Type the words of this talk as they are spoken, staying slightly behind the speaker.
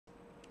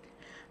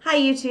Hi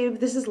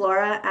YouTube, this is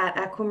Laura at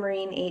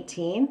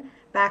Aquamarine18,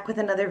 back with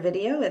another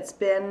video. It's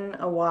been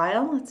a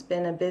while, it's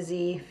been a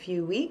busy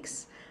few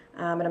weeks,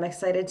 and I'm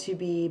excited to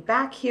be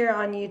back here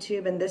on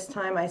YouTube, and this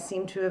time I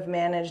seem to have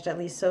managed, at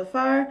least so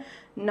far,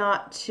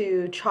 not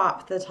to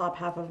chop the top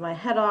half of my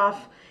head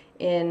off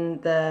in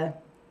the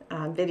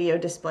video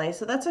display,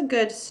 so that's a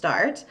good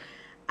start.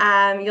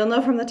 You'll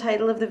know from the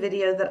title of the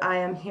video that I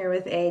am here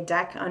with a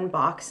deck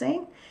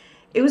unboxing.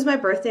 It was my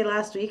birthday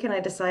last week and I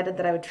decided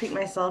that I would treat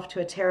myself to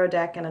a tarot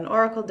deck and an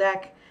oracle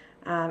deck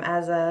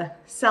as a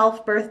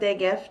self-birthday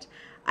gift.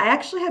 I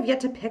actually have yet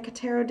to pick a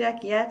tarot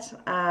deck yet.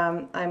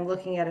 I'm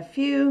looking at a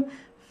few,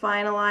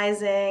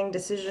 finalizing,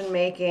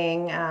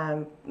 decision-making.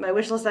 My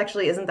wish list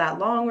actually isn't that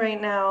long right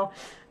now,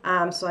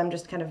 so I'm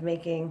just kind of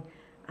making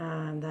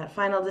that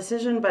final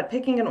decision. But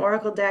picking an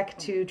oracle deck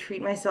to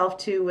treat myself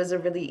to was a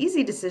really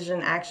easy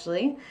decision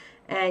actually.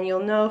 And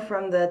you'll know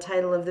from the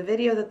title of the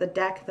video that the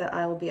deck that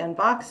I will be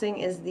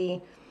unboxing is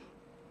the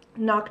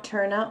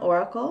Nocturna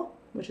Oracle,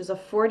 which is a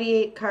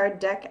 48 card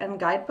deck and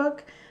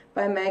guidebook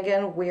by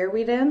Megan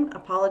Weirweeden.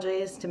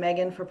 Apologize to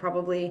Megan for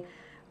probably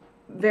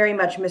very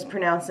much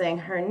mispronouncing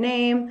her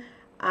name.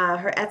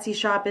 Her Etsy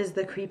shop is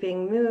The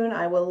Creeping Moon.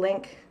 I will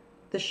link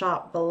the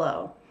shop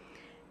below.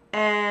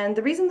 And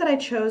the reason that I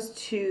chose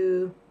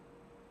to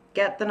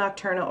get the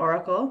Nocturna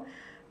Oracle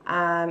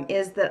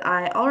is that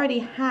I already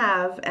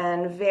have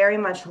and very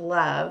much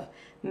love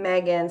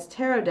Megan's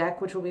tarot deck,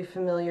 which will be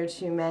familiar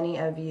to many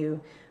of you,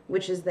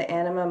 which is the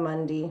Anima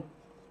Mundi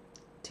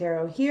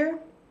tarot here.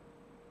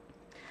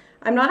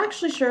 I'm not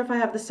actually sure if I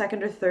have the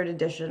second or third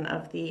edition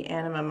of the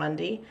Anima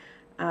Mundi.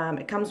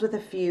 It comes with a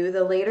few.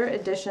 The later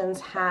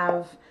editions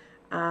have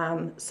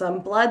some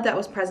blood that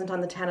was present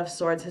on the Ten of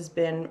Swords has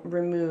been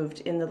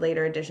removed in the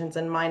later editions,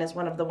 and mine is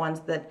one of the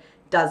ones that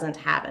doesn't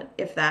have it,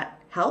 if that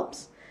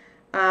helps.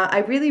 I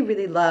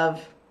really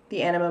love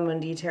the Anima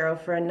Mundi Tarot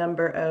for a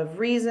number of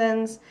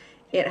reasons.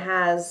 It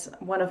has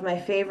one of my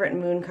favorite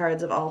moon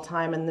cards of all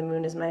time, and the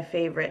moon is my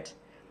favorite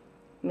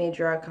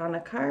major arcana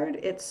card.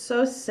 It's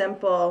so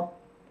simple,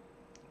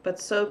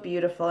 but so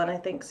beautiful, and I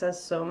think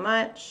says so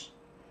much.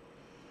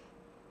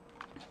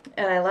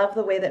 And I love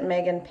the way that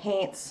Megan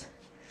paints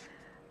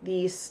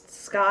these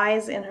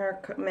skies in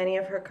many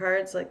of her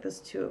cards, like this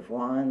Two of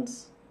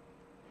Wands.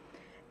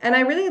 And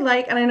I really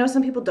like, and I know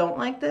some people don't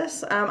like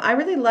this, I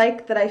really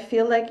like that I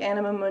feel like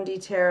Anima Mundi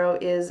Tarot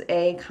is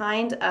a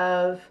kind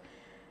of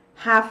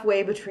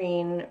halfway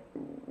between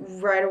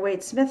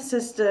Rider-Waite-Smith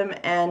system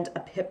and a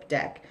pip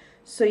deck.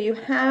 So you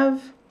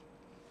have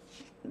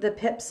the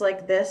pips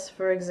like this,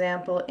 for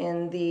example,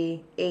 in the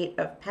Eight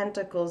of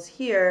Pentacles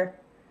here,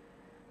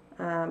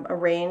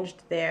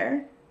 arranged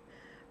there.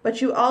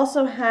 But you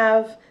also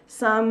have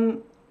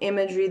some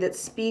imagery that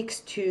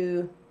speaks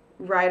to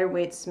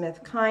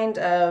Rider-Waite-Smith kind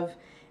of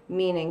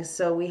meanings.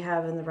 So we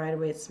have in the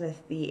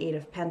Rider-Waite-Smith, the Eight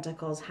of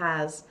Pentacles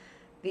has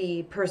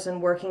the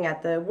person working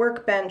at the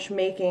workbench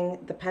making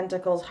the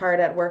pentacles hard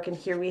at work, and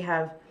here we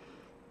have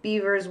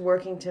beavers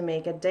working to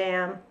make a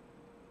dam,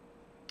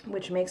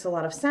 which makes a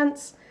lot of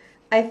sense.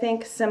 I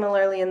think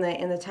similarly in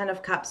the Ten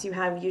of Cups you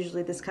have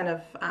usually this kind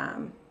of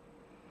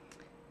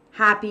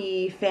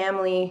happy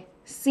family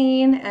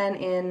scene, and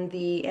in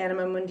the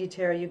Anima Mundi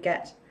Tarot you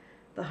get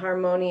the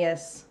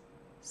harmonious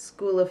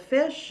school of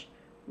fish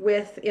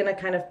with, in a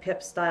kind of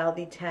pip style,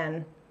 the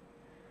 10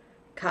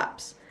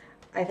 cups.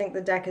 I think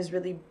the deck is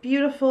really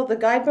beautiful. The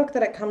guidebook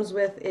that it comes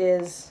with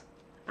is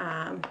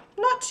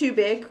not too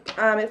big.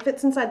 It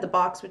fits inside the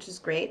box, which is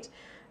great.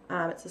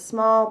 It's a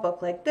small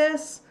book like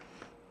this,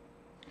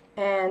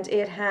 and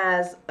it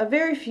has a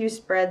very few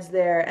spreads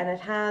there, and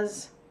it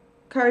has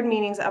card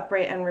meanings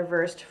upright and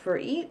reversed for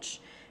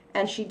each.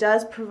 And she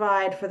does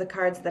provide for the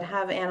cards that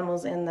have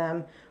animals in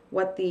them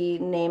what the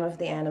name of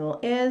the animal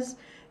is.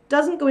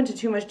 Doesn't go into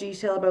too much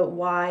detail about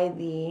why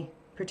the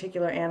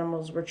particular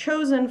animals were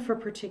chosen for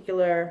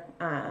particular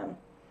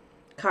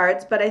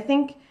cards, but I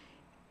think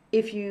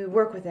if you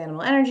work with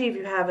animal energy, if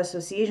you have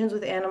associations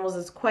with animals,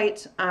 it's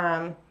quite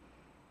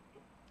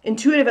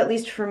intuitive, at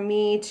least for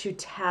me, to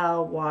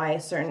tell why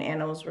certain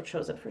animals were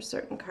chosen for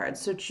certain cards.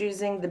 So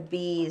choosing the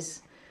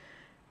bees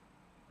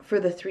for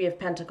the Three of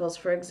Pentacles,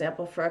 for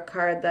example, for a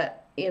card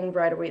that in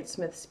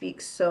Rider-Waite-Smith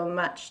speaks so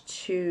much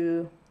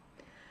to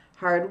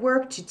hard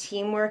work, to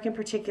teamwork in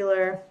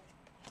particular,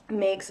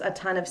 makes a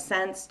ton of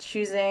sense.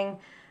 Choosing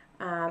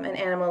an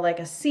animal like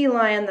a sea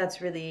lion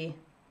that's really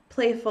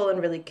playful and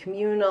really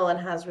communal and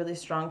has really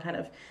strong kind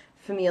of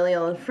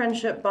familial and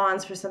friendship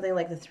bonds for something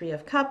like the Three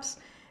of Cups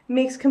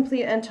makes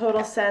complete and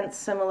total sense.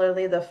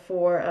 Similarly, the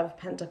Four of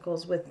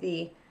Pentacles with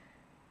the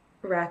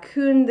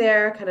raccoon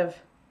there, kind of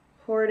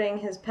hoarding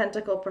his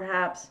pentacle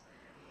perhaps.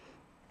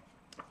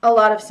 A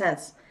lot of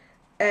sense.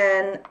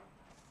 And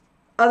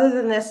other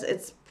than this,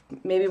 it's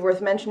maybe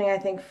worth mentioning, I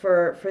think,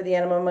 for the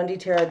Anima Mundi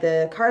Tarot,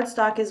 the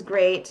cardstock is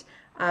great.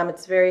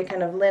 It's very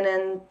kind of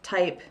linen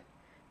type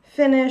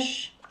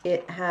finish.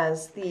 It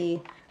has the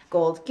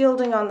gold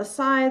gilding on the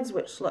sides,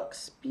 which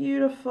looks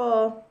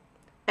beautiful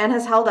and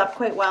has held up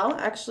quite well,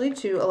 actually,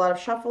 to a lot of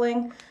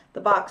shuffling.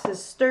 The box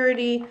is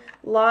sturdy,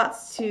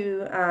 lots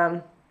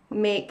to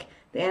make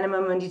the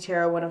Anima Mundi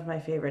Tarot one of my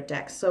favorite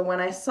decks. So when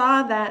I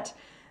saw that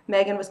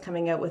Megan was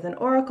coming out with an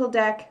Oracle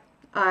deck,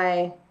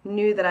 I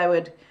knew that I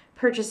would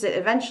purchase it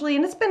eventually,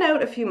 and it's been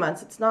out a few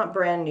months. It's not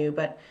brand new,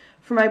 but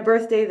for my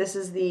birthday, this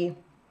is the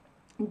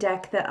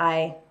deck that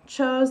I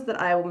chose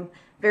that I'm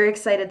very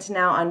excited to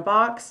now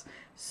unbox.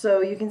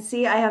 So you can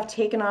see I have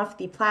taken off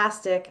the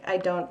plastic. I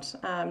don't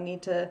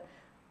need to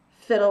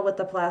fiddle with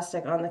the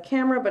plastic on the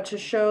camera, but to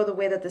show the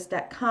way that this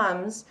deck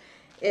comes,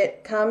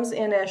 it comes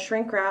in a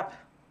shrink wrap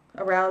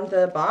around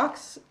the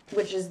box,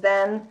 which is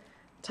then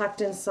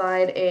tucked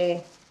inside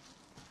a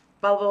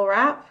bubble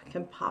wrap. I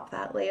can pop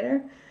that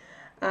later.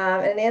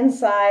 And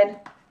inside,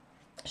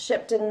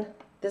 shipped in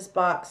this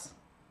box,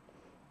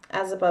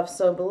 as above,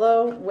 so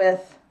below,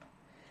 with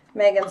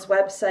Megan's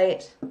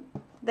website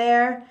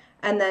there,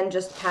 and then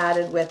just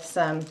padded with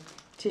some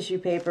tissue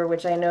paper,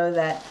 which I know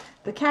that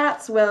the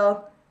cats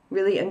will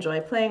really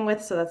enjoy playing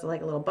with, so that's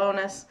like a little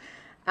bonus.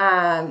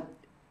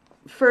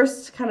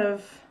 First kind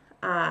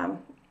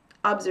of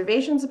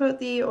observations about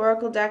the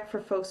Oracle deck for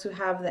folks who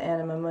have the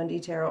Anima Mundi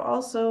Tarot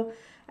also.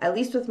 At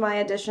least with my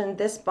edition,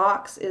 this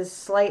box is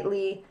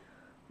slightly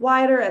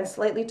wider and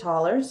slightly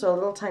taller, so a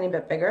little tiny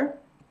bit bigger.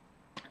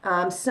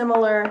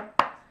 Similar,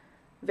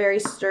 very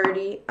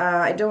sturdy.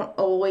 I don't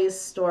always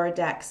store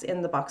decks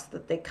in the box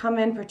that they come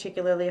in,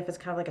 particularly if it's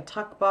kind of like a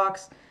tuck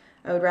box.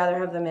 I would rather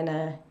have them in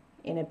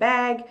a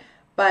bag.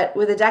 But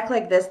with a deck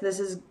like this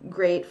is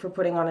great for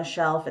putting on a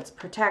shelf. It's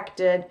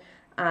protected.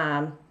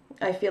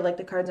 I feel like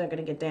the cards aren't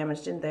going to get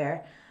damaged in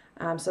there.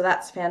 So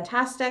that's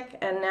fantastic.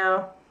 And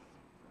now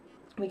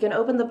we can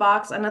open the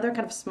box. Another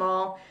kind of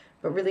small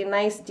but really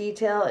nice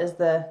detail is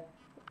the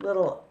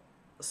little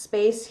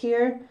space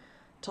here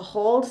to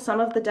hold.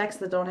 Some of the decks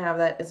that don't have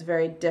that, it's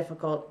very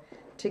difficult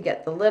to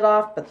get the lid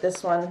off, but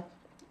this one,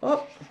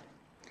 oh,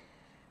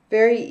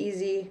 very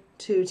easy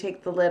to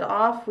take the lid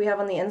off. We have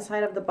on the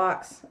inside of the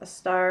box a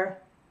star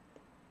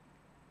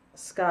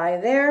sky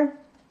there,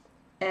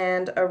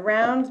 and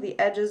around the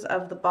edges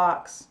of the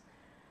box,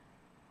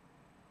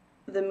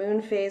 the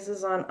moon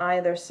phases on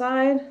either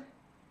side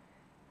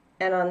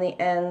and on the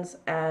ends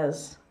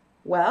as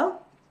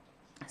well.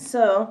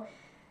 So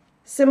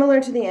similar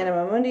to the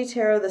Anima Mundi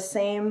Tarot, the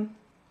same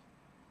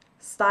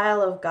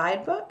style of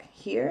guidebook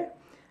here.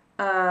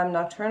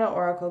 Nocturna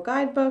Oracle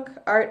Guidebook,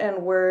 art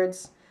and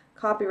words,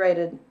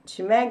 copyrighted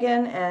to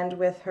Megan, and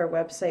with her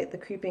website, The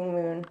Creeping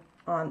Moon,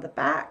 on the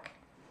back.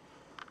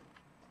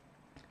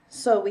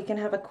 So we can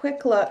have a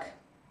quick look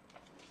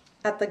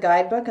at the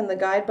guidebook, and the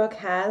guidebook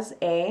has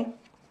a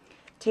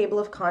table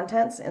of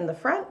contents in the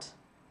front.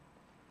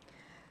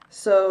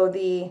 So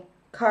the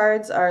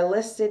cards are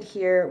listed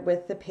here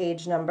with the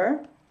page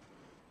number.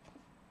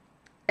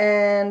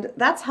 And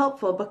that's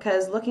helpful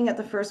because looking at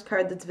the first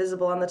card that's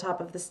visible on the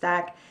top of the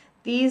stack,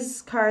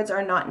 these cards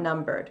are not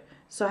numbered.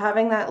 So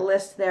having that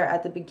list there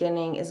at the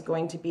beginning is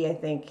going to be, I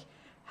think,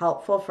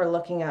 helpful for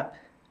looking up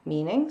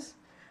meanings.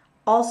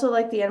 Also,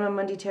 like the Anima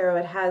Mundi Tarot,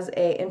 it has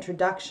an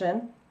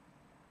introduction,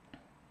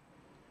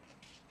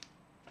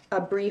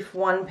 a brief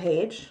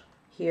one-page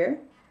here,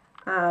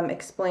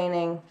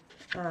 explaining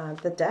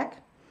the deck.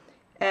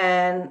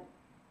 And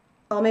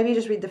I'll maybe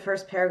just read the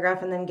first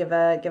paragraph and then give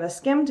a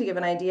skim to give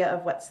an idea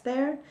of what's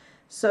there.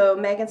 So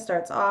Megan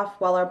starts off,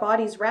 while our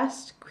bodies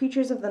rest,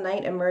 creatures of the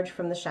night emerge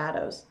from the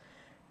shadows.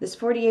 This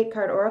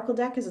 48-card oracle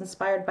deck is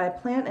inspired by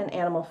plant and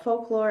animal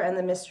folklore and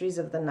the mysteries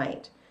of the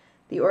night.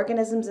 The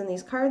organisms in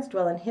these cards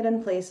dwell in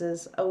hidden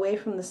places, away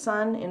from the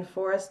sun, in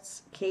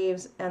forests,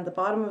 caves, and the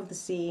bottom of the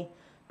sea,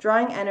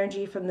 drawing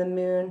energy from the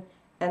moon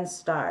and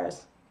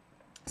stars.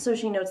 So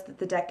she notes that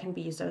the deck can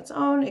be used on its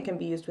own, it can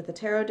be used with a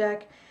tarot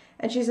deck,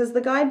 and she says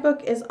the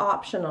guidebook is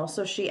optional,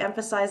 so she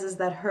emphasizes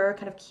that her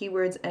kind of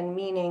keywords and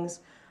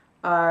meanings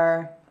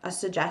are a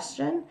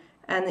suggestion,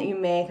 and that you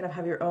may kind of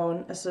have your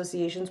own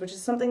associations, which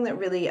is something that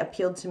really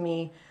appealed to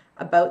me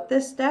about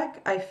this deck.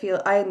 I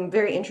feel I'm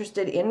very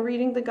interested in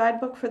reading the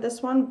guidebook for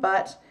this one,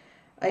 but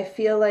I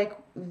feel like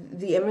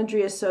the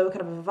imagery is so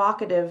kind of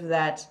evocative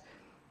that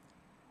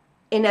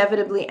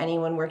inevitably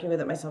anyone working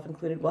with it, myself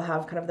included, will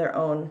have kind of their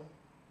own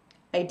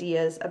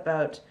ideas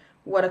about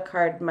what a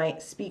card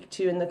might speak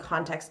to in the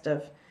context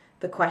of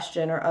the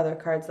question or other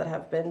cards that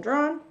have been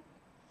drawn.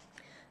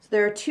 So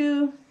there are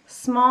two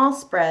small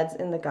spreads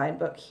in the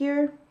guidebook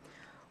here.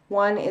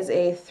 One is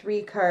a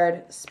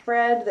 3-card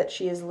spread that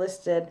she has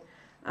listed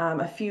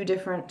a few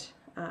different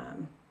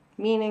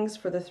meanings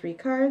for the 3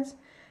 cards.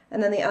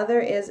 And then the other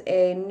is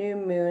a new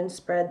moon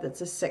spread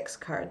that's a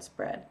 6-card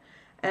spread.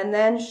 And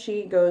then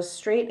she goes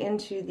straight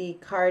into the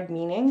card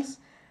meanings,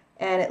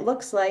 and it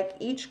looks like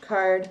each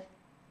card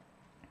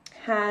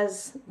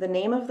has the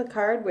name of the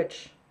card,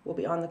 which will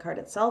be on the card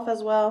itself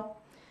as well,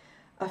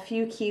 a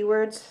few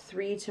keywords,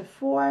 3 to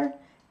 4,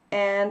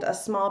 and a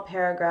small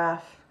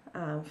paragraph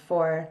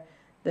for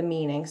the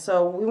meaning.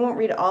 So we won't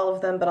read all of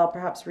them, but I'll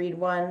perhaps read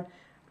one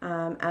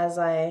as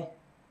I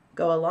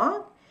go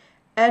along.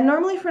 And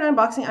normally for an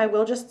unboxing, I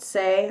will just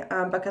say,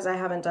 because I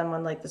haven't done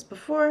one like this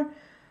before,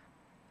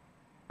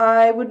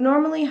 I would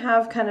normally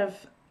have kind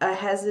of a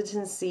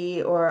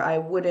hesitancy, or I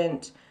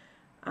wouldn't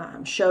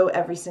show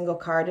every single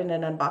card in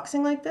an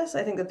unboxing like this.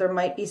 I think that there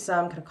might be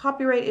some kind of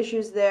copyright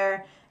issues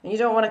there, and you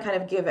don't want to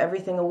kind of give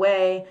everything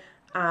away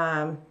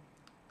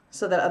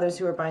so that others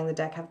who are buying the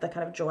deck have the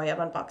kind of joy of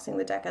unboxing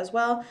the deck as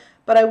well.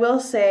 But I will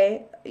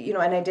say, you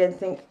know, and I did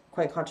think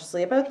quite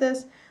consciously about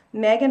this,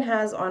 Megan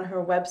has on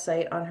her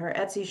website, on her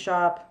Etsy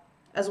shop,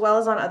 as well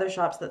as on other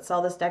shops that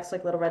sell this deck,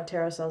 like Little Red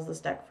Tarot sells this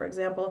deck, for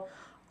example,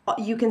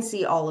 you can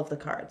see all of the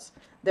cards.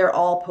 They're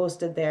all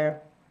posted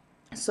there.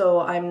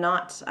 So I'm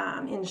not,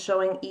 in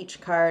showing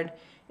each card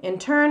in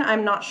turn,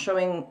 I'm not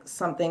showing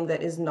something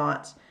that is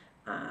not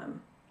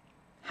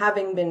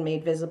having been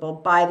made visible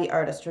by the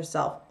artist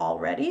herself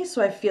already.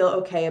 So I feel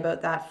okay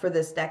about that for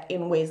this deck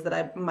in ways that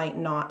I might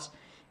not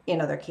in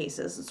other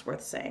cases, it's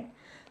worth saying.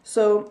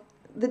 So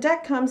the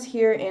deck comes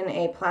here in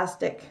a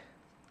plastic,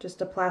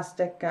 just a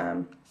plastic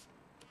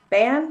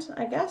band,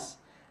 I guess.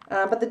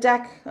 But the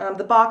deck,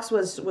 the box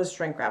was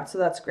shrink wrapped, so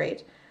that's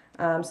great.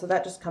 So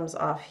that just comes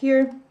off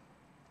here.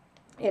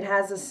 It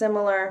has a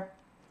similar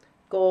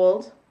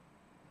gold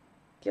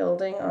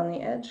gilding on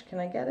the edge. Can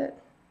I get it?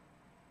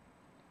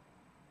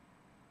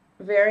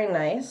 Very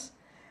nice.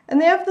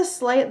 And they have the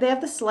slight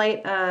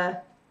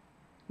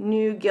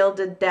new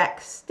gilded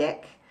deck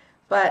stick,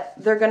 but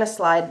they're going to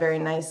slide very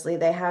nicely.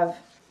 They have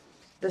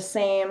the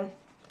same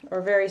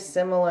or very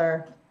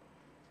similar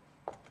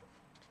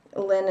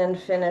linen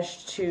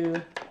finish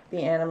to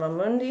the Anima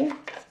Mundi.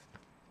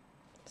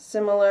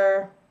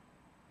 Similar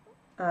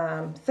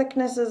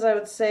thicknesses, I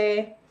would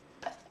say,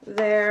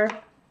 there.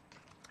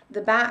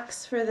 The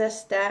backs for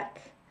this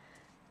deck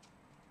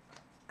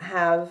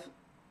have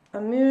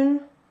a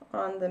moon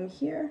on them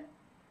here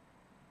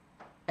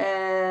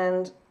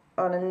and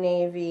on a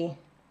navy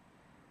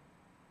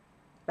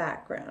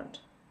background.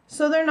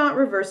 So they're not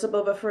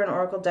reversible, but for an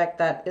Oracle deck,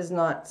 that is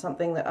not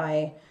something that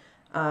I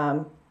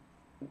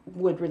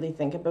would really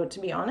think about, to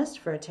be honest.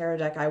 For a tarot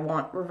deck, I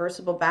want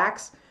reversible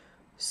backs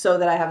so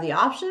that I have the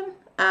option.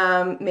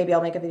 Maybe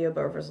I'll make a video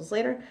about reversals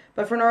later.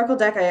 But for an Oracle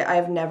deck,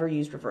 I've never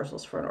used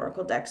reversals for an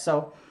Oracle deck,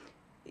 so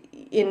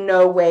in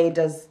no way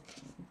does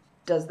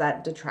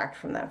that detract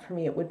from that. For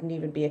me, it wouldn't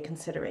even be a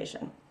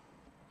consideration.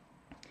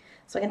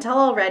 So I can tell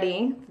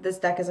already this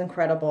deck is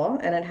incredible,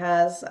 and it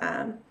has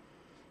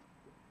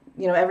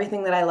you know,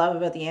 everything that I love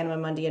about the Anima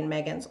Mundi and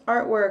Megan's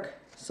artwork.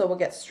 So we'll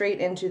get straight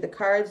into the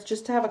cards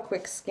just to have a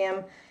quick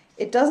skim.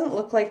 It doesn't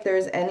look like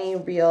there's any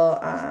real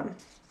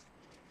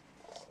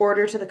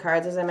order to the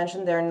cards. As I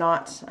mentioned, they're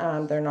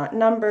not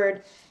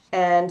numbered,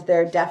 and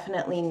they're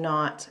definitely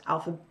not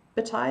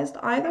alphabetized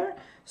either.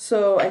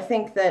 So I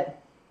think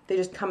that they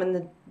just come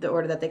in the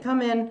order that they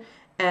come in,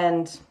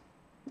 and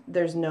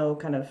there's no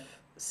kind of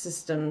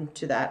system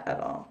to that at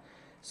all.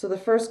 So the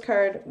first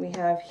card we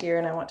have here,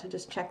 and I want to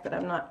just check that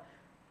I'm not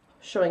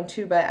showing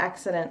two by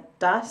accident,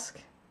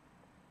 Dusk.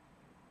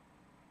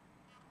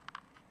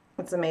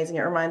 It's amazing.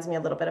 It reminds me a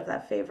little bit of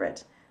that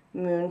favorite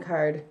moon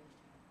card.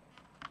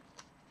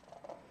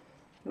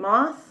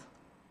 Moth.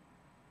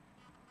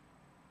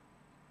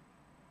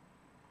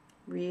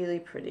 Really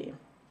pretty.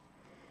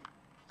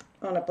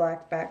 On a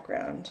black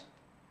background.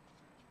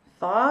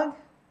 Fog.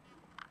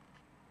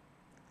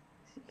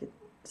 As you can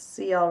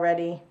see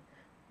already,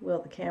 will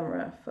the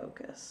camera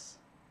focus?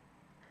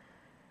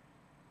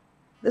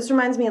 This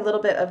reminds me a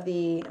little bit of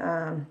the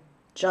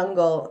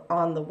jungle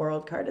on the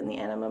world card in the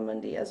Anima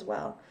Mundi as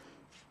well.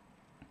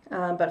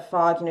 But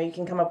fog, you know, you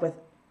can come up with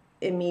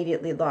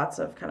immediately lots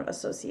of kind of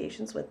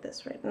associations with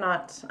this, right?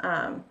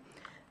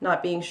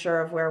 Not being sure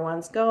of where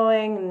one's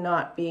going,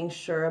 not being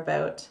sure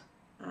about,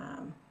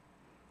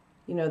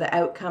 you know, the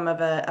outcome of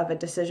a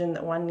decision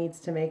that one needs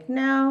to make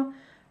now,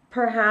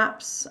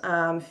 perhaps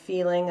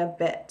feeling a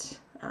bit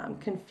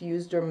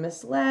confused or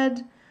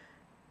misled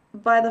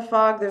by the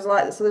fog. There's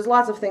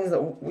lots of things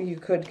that you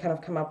could kind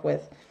of come up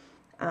with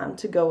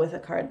to go with a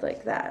card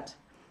like that.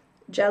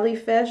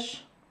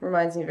 Jellyfish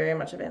reminds me very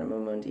much of Anima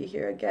Mundi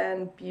here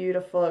again.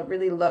 Beautiful. It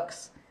really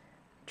looks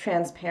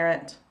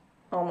transparent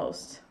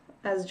almost,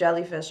 as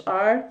jellyfish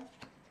are.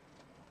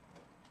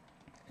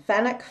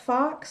 Fennec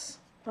Fox.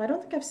 Well, I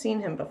don't think I've seen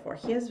him before.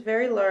 He has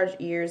very large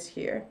ears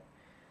here.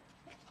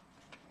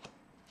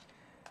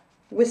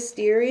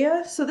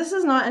 Wisteria. So this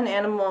is not an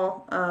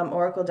animal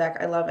oracle deck.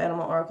 I love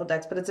animal oracle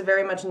decks, but it's a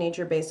very much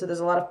nature-based, so there's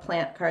a lot of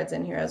plant cards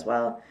in here as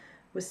well.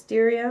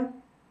 Wisteria.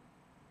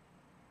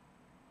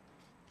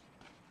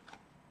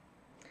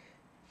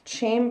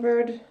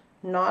 Chambered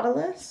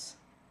Nautilus.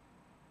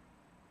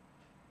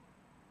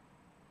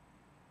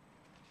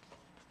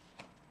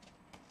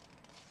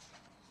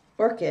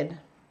 Orchid.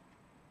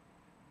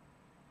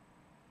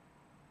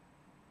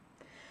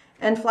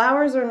 And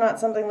flowers are not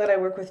something that I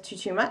work with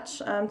too much,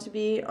 to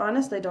be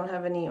honest. I don't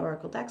have any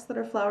oracle decks that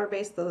are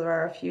flower-based, though there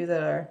are a few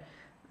that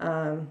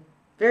are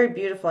very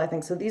beautiful, I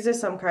think. So these are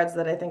some cards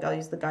that I think I'll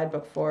use the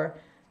guidebook for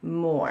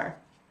more.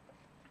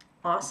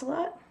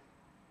 Ocelot.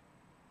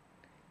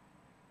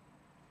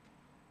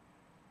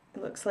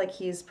 It looks like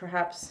he's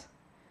perhaps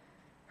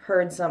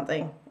heard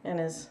something and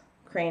is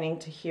craning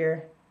to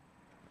hear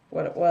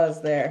what it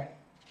was there.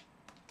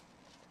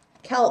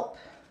 Kelp,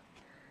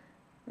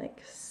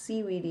 like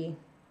seaweedy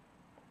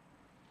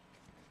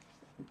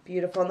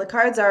Beautiful. And the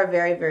cards are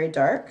very, very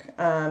dark,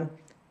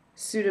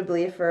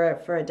 suitably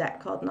for a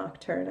deck called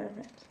Nocturna.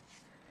 Right?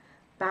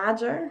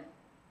 Badger.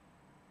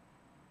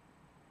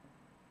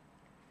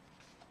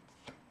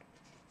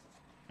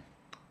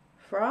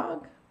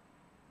 Frog.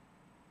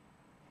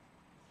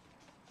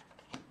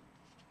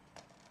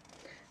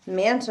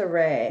 Manta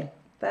ray.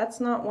 That's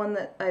not one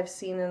that I've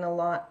seen in a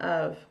lot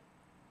of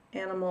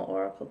animal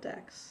oracle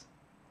decks.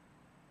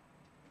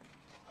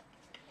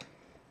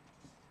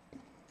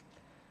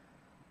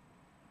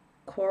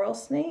 Coral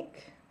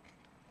snake.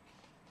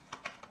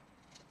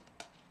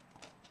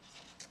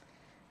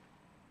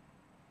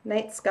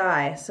 Night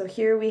sky. So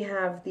here we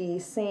have the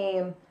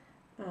same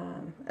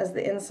as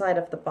the inside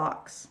of the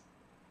box.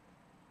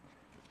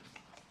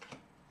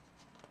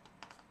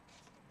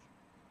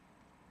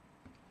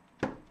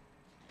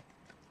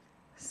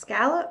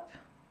 Scallop.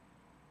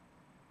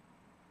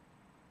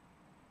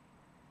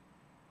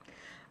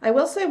 I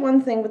will say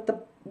one thing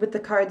with the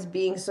cards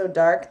being so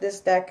dark. This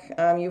deck,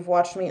 you've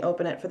watched me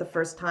open it for the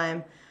first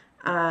time.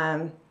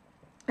 I've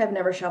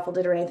never shuffled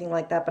it or anything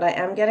like that, but I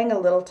am getting a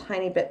little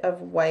tiny bit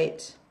of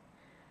white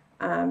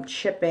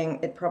chipping.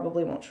 It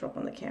probably won't show up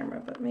on the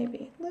camera, but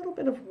maybe a little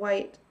bit of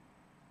white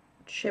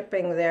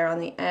chipping there on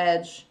the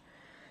edge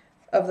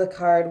of the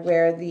card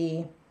where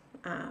the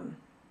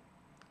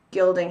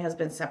gilding has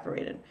been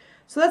separated.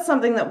 So that's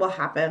something that will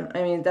happen.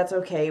 I mean, that's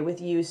okay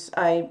with use.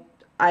 I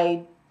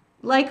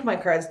like my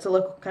cards to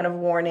look kind of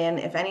worn in.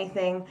 If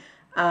anything,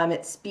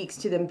 it speaks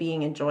to them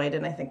being enjoyed,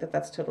 and I think that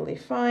that's totally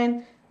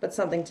fine, but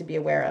something to be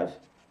aware of.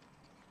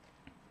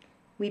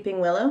 Weeping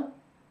Willow.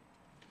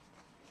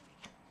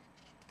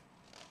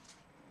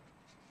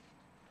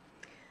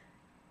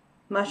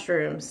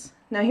 Mushrooms.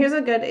 Now here's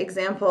a good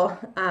example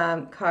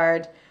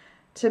card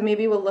to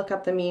maybe we'll look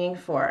up the meaning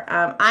for.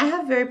 I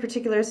have very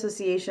particular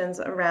associations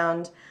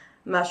around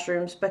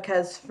mushrooms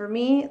because for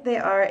me they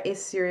are a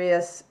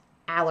serious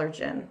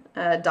allergen,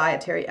 a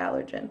dietary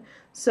allergen.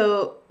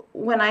 So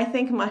when I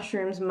think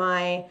mushrooms,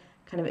 my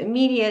kind of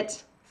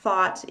immediate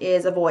thought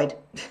is avoid.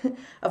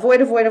 Avoid,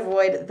 avoid,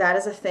 avoid. That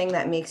is a thing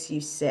that makes you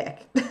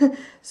sick.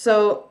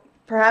 So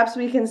perhaps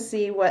we can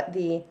see what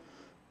the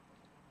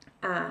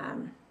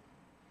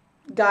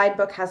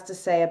guidebook has to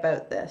say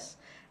about this.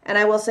 And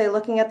I will say,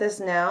 looking at this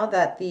now,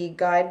 that the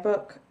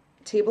guidebook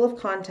table of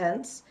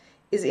contents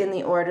is in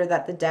the order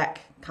that the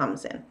deck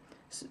comes in.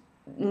 So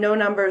no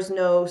numbers,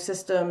 no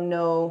system,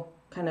 no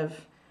kind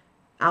of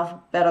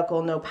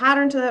alphabetical, no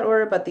pattern to that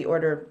order, but the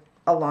order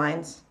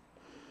aligns.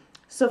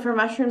 So for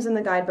mushrooms in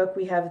the guidebook,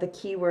 we have the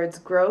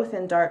keywords growth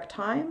in dark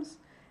times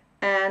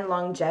and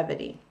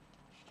longevity.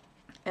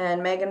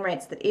 And Megan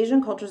writes that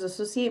Asian cultures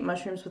associate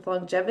mushrooms with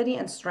longevity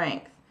and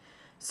strength.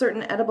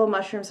 Certain edible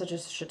mushrooms, such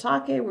as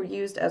shiitake, were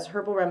used as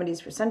herbal remedies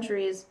for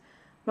centuries.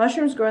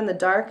 Mushrooms grow in the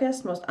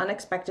darkest, most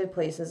unexpected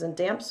places in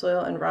damp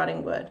soil and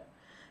rotting wood.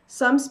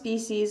 Some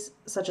species,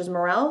 such as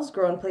morels,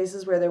 grow in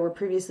places where there were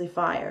previously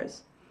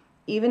fires.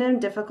 Even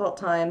in difficult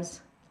times,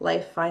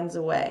 life finds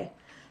a way.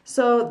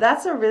 So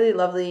that's a really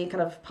lovely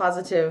kind of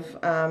positive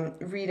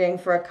reading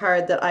for a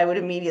card that I would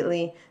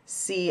immediately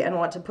see and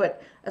want to put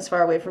as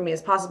far away from me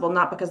as possible,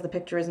 not because the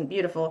picture isn't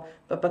beautiful,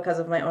 but because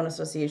of my own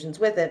associations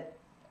with it.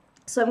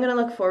 So I'm going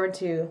to look forward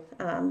to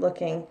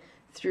looking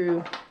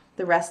through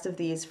the rest of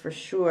these for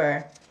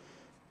sure.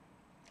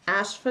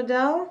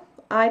 Asphodel.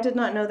 I did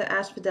not know that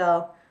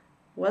asphodel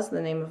was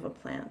the name of a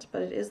plant,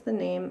 but it is the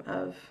name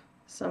of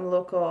some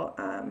local,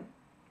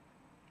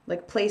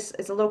 like place.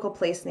 It's a local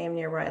place name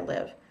near where I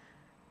live.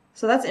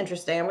 So that's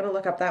interesting. I'm going to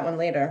look up that one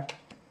later.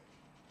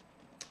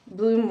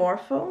 Blue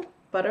Morpho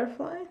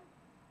butterfly.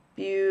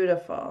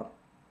 Beautiful.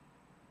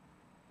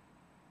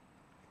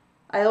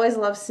 I always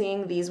love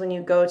seeing these when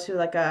you go to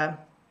like a,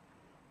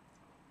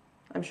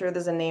 I'm sure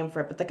there's a name for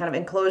it, but the kind of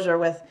enclosure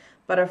with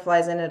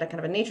butterflies in it, a kind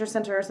of a nature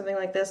center or something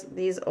like this.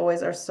 These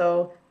always are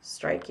so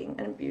striking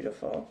and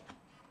beautiful.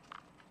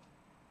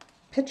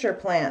 Pitcher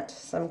plant,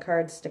 some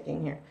cards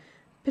sticking here.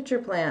 Pitcher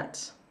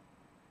plant.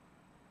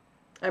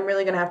 I'm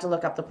really going to have to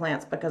look up the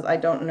plants because I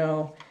don't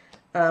know,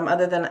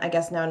 other than I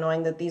guess now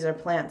knowing that these are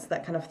plants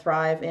that kind of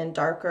thrive in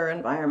darker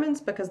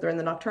environments because they're in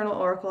the Nocturnal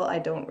Oracle, I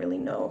don't really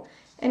know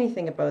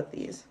anything about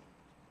these.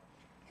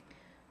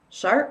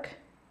 Shark,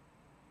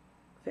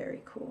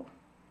 very cool.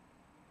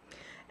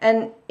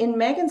 And in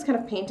Megan's kind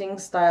of painting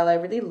style, I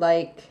really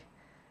like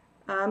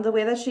the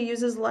way that she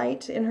uses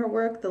light in her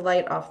work, the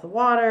light off the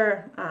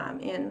water,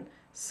 in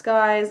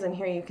skies, and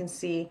here you can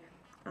see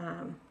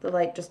the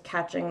light just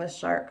catching the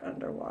shark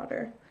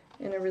underwater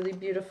in a really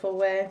beautiful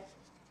way.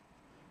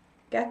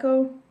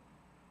 Gecko.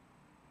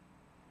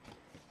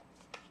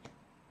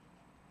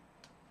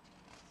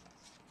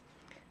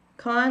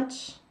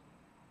 Conch.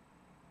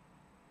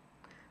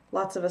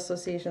 Lots of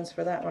associations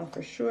for that one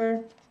for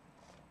sure.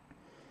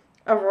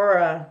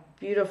 Aurora,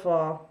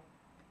 beautiful.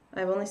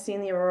 I've only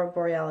seen the Aurora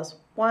Borealis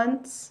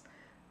once.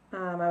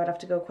 I would have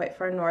to go quite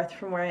far north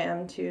from where I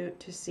am to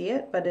see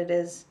it, but it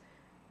is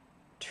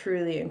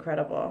truly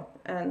incredible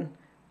and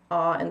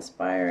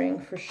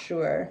awe-inspiring for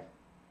sure.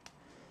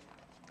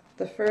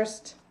 The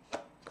first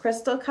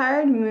crystal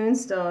card,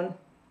 Moonstone.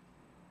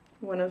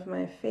 one of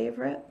my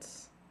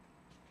favorites.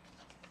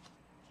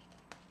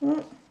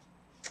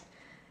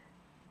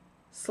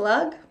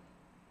 Slug.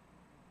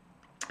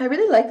 I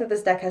really like that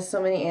this deck has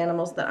so many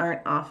animals that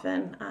aren't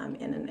often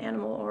in an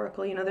animal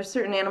oracle. You know, there's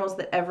certain animals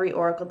that every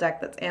oracle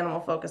deck that's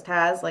animal focused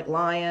has, like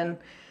lion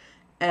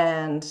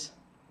and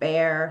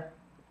bear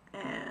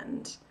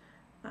and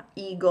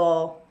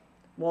eagle,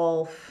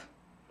 wolf,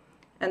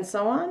 and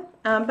so on.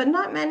 But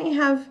not many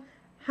have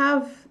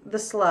the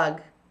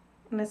slug.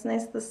 And it's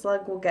nice the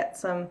slug will get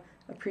some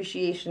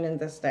appreciation in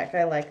this deck.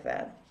 I like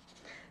that.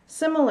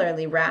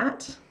 Similarly,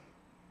 rat.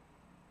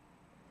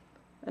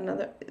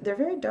 They're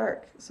very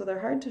dark, so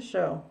they're hard to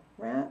show.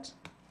 Rat.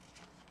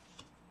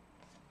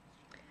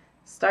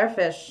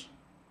 Starfish.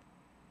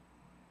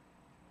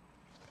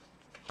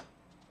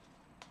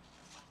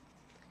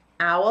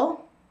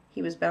 Owl.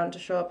 He was bound to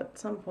show up at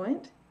some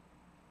point.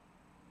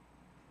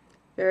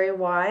 Very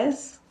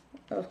wise,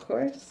 of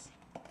course.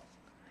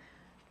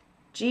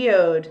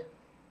 Geode.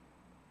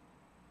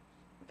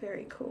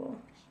 Very cool.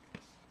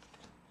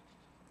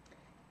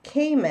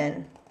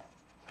 Cayman.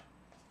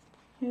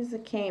 Here's the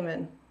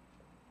cayman.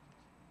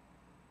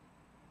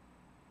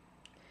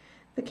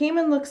 The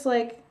cayman looks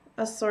like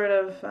a sort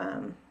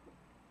of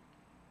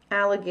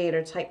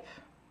alligator type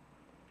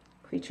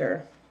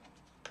creature.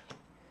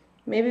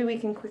 Maybe we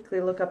can quickly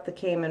look up the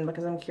cayman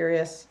because I'm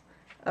curious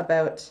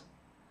about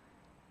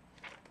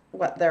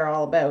what they're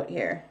all about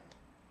here.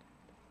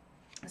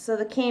 So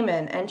the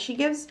cayman, and she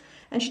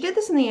did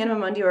this in the Anima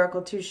Mundi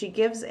Oracle too, she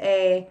gives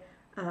a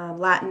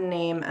Latin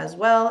name as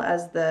well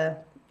as the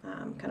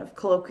kind of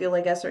colloquial,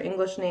 I guess, or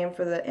English name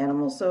for the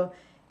animal. So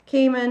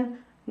cayman,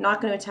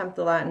 not going to attempt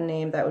the Latin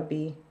name, that would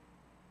be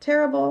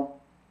terrible.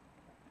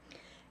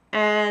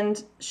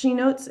 And she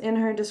notes in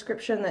her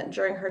description that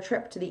during her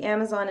trip to the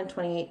Amazon in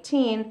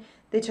 2018,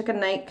 they took a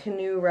night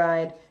canoe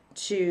ride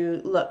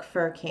to look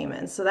for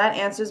cayman. So that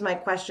answers my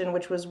question,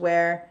 which was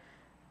where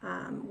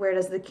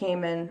does the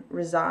cayman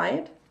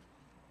reside?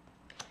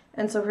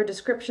 And so her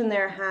description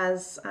there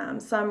has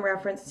some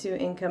reference to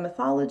Inca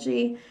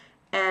mythology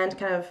and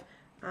kind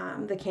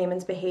of the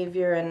cayman's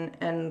behavior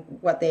and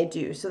what they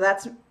do. So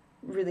that's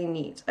really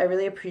neat. I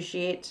really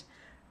appreciate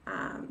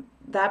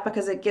that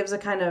because it gives a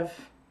kind of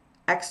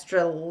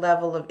extra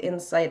level of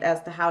insight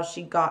as to how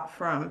she got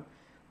from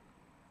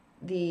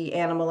the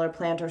animal or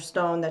plant or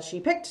stone that she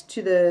picked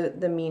to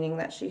the meaning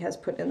that she has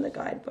put in the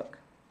guidebook.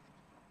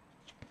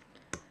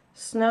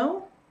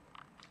 Snow.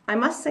 I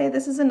must say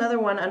this is another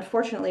one,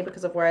 unfortunately,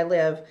 because of where I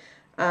live.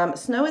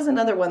 Snow is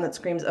another one that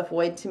screams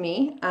avoid to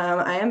me.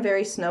 I am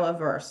very snow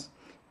averse,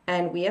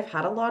 and we have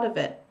had a lot of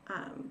it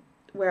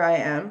where I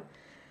am.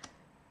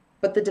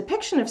 But the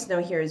depiction of snow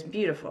here is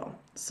beautiful,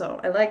 so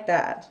I like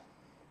that.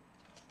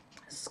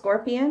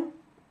 Scorpion.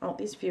 Oh,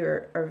 these few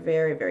are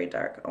very, very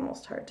dark,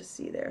 almost hard to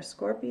see there.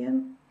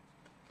 Scorpion.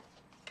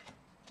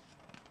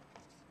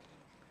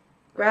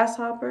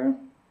 Grasshopper.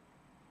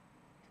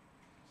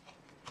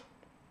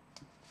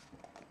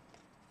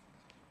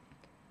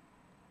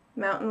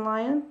 Mountain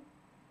lion.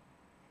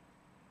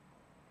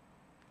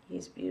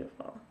 He's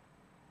beautiful.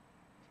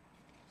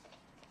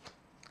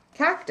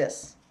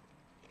 Cactus.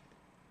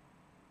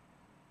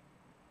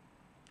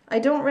 I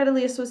don't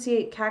readily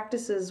associate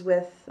cactuses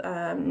with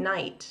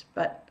night,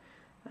 but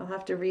I'll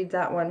have to read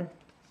that one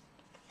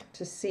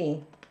to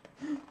see.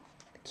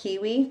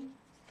 Kiwi,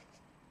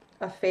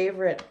 a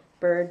favorite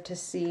bird to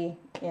see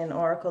in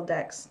oracle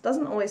decks.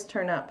 Doesn't always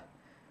turn up,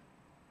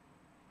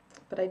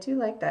 but I do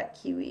like that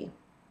kiwi.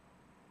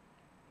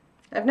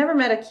 I've never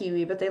met a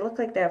kiwi, but they look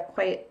like they have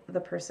quite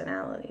the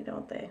personality,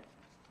 don't they?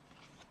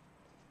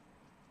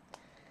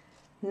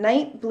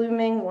 Night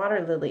blooming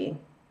water lily.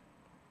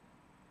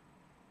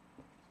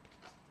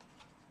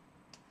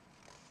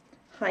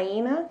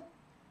 Hyena,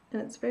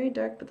 and it's very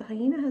dark, but the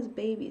hyena has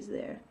babies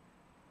there.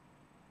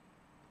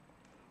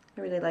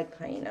 I really like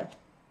hyena.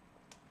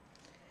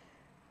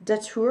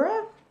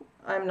 Datura?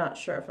 I'm not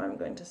sure if I'm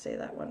going to say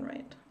that one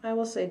right. I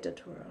will say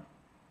datura.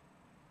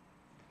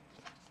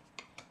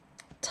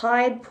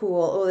 Tide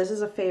pool. Oh, this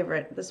is a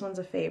favorite. This one's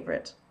a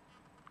favorite.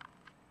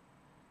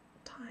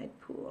 Tide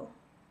pool.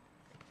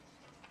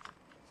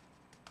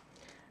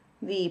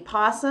 The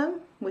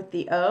possum with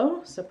the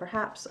O, so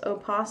perhaps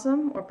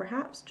opossum or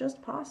perhaps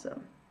just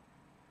possum.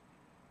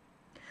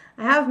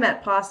 I have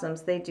met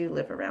possums. They do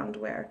live around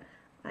where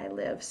I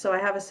live, so I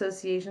have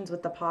associations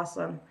with the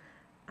possum,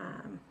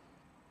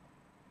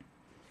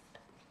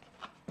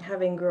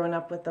 having grown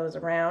up with those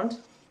around.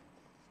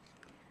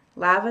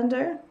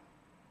 Lavender.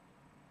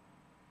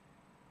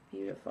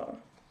 Beautiful.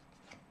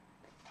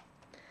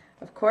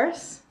 Of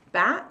course,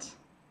 bat.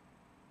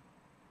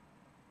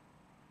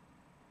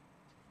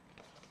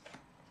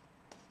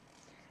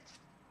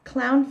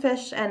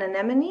 Clownfish and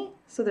anemone.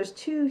 So there's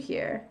two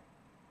here.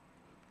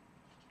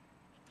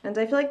 And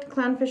I feel like the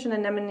clownfish and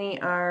anemone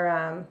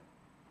are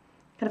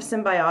kind of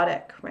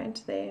symbiotic,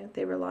 right?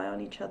 They rely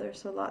on each other,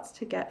 so lots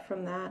to get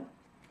from that.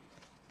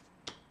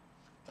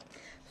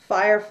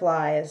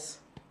 Fireflies.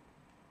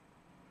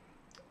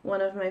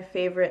 One of my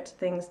favorite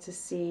things to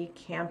see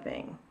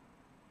camping.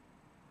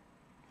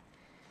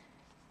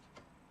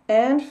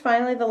 And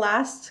finally, the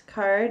last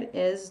card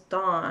is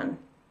Dawn.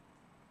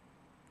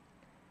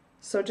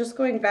 So just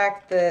going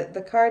back,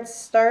 the card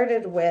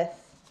started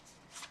with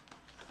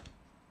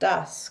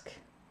dusk,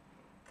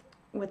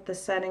 with the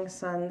setting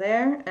sun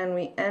there, and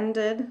we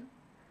ended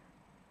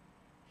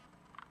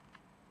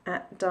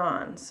at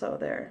dawn. So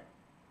they're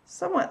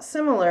somewhat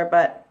similar,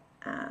 but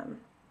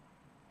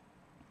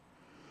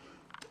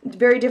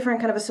very different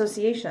kind of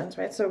associations,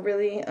 right? So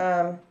really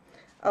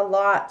a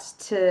lot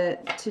to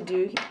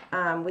do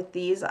with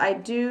these. I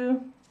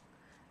do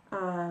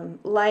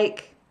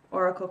like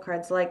oracle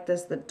cards like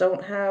this that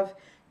don't have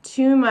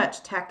too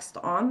much text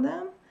on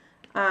them,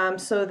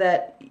 so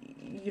that,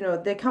 you know,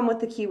 they come with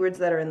the keywords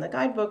that are in the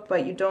guidebook,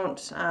 but you don't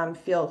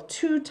feel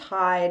too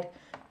tied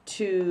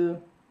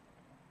to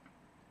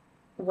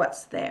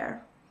what's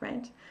there,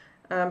 right?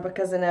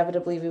 Because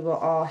inevitably we will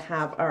all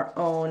have our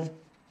own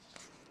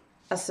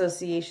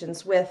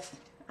associations with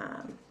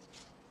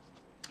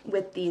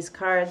these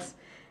cards,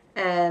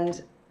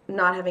 and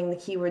not having the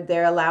keyword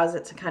there allows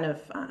it to kind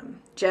of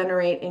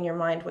generate in your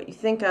mind what you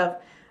think of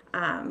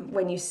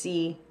when you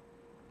see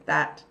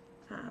that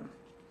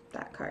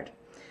that card.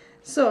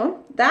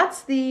 So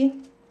that's the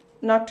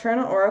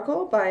Nocturna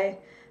Oracle by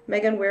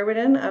Megan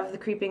Weirwoodin of the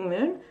Creeping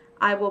Moon.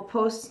 I will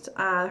post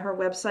her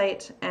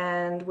website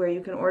and where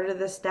you can order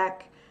this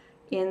deck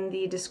in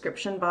the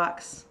description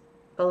box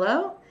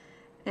below.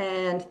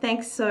 And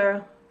thanks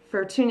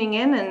for tuning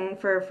in and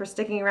for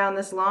sticking around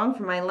this long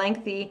for my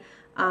lengthy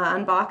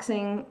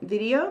unboxing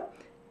video.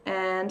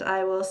 And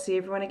I will see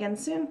everyone again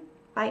soon.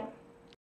 Bye.